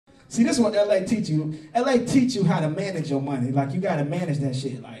See, this is what LA teach you. LA teach you how to manage your money. Like, you gotta manage that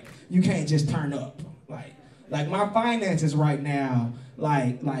shit. Like, you can't just turn up. Like my finances right now,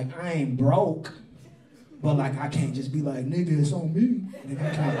 like I ain't broke, but like I can't just be like, nigga, it's on me. Nigga,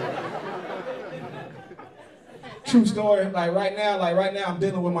 I can't. True story. Like right now I'm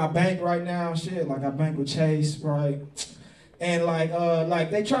dealing with my bank right now. Shit, like I bank with Chase, right? And like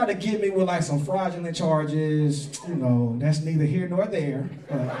they try to get me with like some fraudulent charges. You know, that's neither here nor there.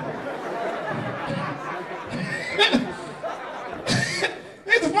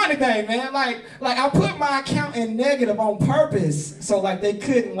 It's a funny thing, man. Like I put my account in negative on purpose, so like they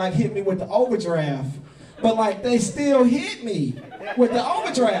couldn't like hit me with the overdraft. But like they still hit me with the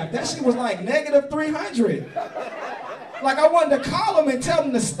overdraft. That shit was like negative 300. Like I wanted to call them and tell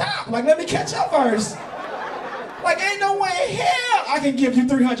them to stop. Like, let me catch up first. Like, ain't no way in hell I can give you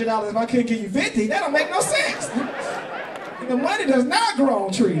 $300 if I couldn't give you 50. That don't make no sense. The money does not grow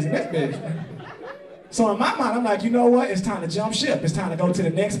on trees in this bitch. So in my mind, I'm like, you know what? It's time to jump ship. It's time to go to the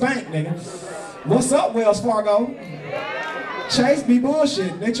next bank, nigga. What's up, Wells Fargo? Chase be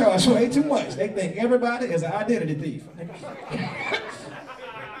bullshit. They charge way too much. They think everybody is an identity thief.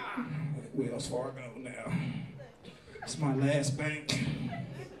 Wells Fargo now. It's my last bank.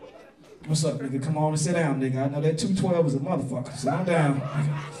 What's up, nigga? Come on and sit down, nigga. I know that 212 is a motherfucker. Sit on down.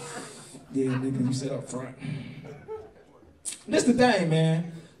 Yeah, nigga, you sit up front. This the thing,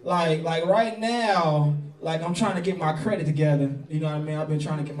 man. Like right now, like I'm trying to get my credit together. You know what I mean? I've been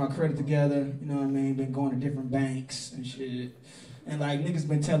trying to get my credit together. You know what I mean? Been going to different banks and shit. And like niggas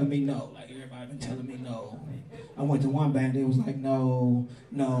been telling me no. Like everybody been telling me no. I went to one bank, they was like, no.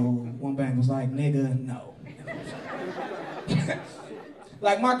 One bank was like, nigga, no.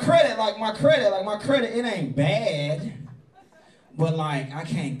 Like my credit, it ain't bad. But like I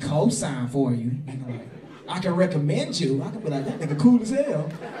can't co-sign for you. Like, I can recommend you. I can be like, that nigga cool as hell.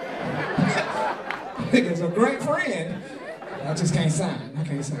 Nigga's a great friend. I just can't sign. I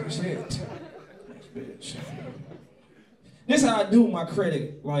can't sign shit. Bitch. This how I do my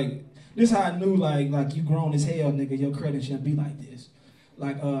credit. Like, this how I knew like you grown as hell, nigga, your credit shouldn't be like this.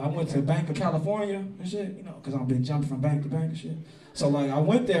 Like, I went to Bank of California and shit, you know, because I've been jumping from bank to bank and shit. So like I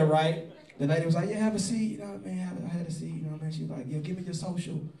went there, right? The lady was like, yeah, have a seat, you know what I mean? I had a seat, you know what I mean? She was like, yeah, give me your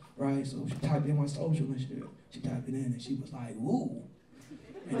social, right? So she typed in my social and shit. She typed it in and she was like, ooh.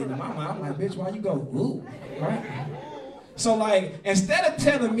 And then in my mind, I'm like, bitch, why you go, ooh, right? So like, instead of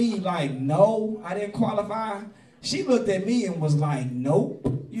telling me like, no, I didn't qualify, she looked at me and was like, nope.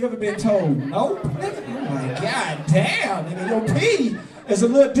 You ever been told nope? I'm like, god damn, nigga, your P is a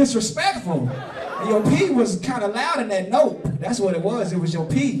little disrespectful. And your P was kind of loud in that nope. That's what it was. It was your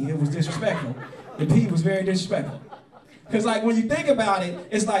P. It was disrespectful. The P was very disrespectful. Because like when you think about it,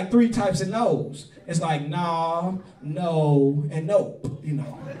 it's like 3 types of no's. It's like nah, no, and nope, you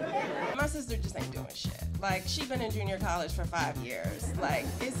know. My sister just ain't doing shit. Like, she's been in junior college for 5 years. Like,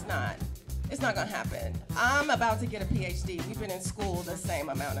 it's not gonna happen. I'm about to get a PhD. We've been in school the same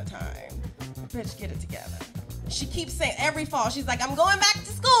amount of time. Bitch, get it together. She keeps saying every fall, she's like, I'm going back to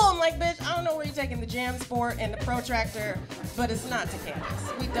school. I'm like, bitch, I don't know where you're taking the jam sport and the protractor, but it's not to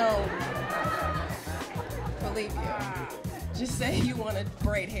campus. We don't believe you. Just say you want to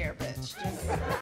braid hair, bitch. Just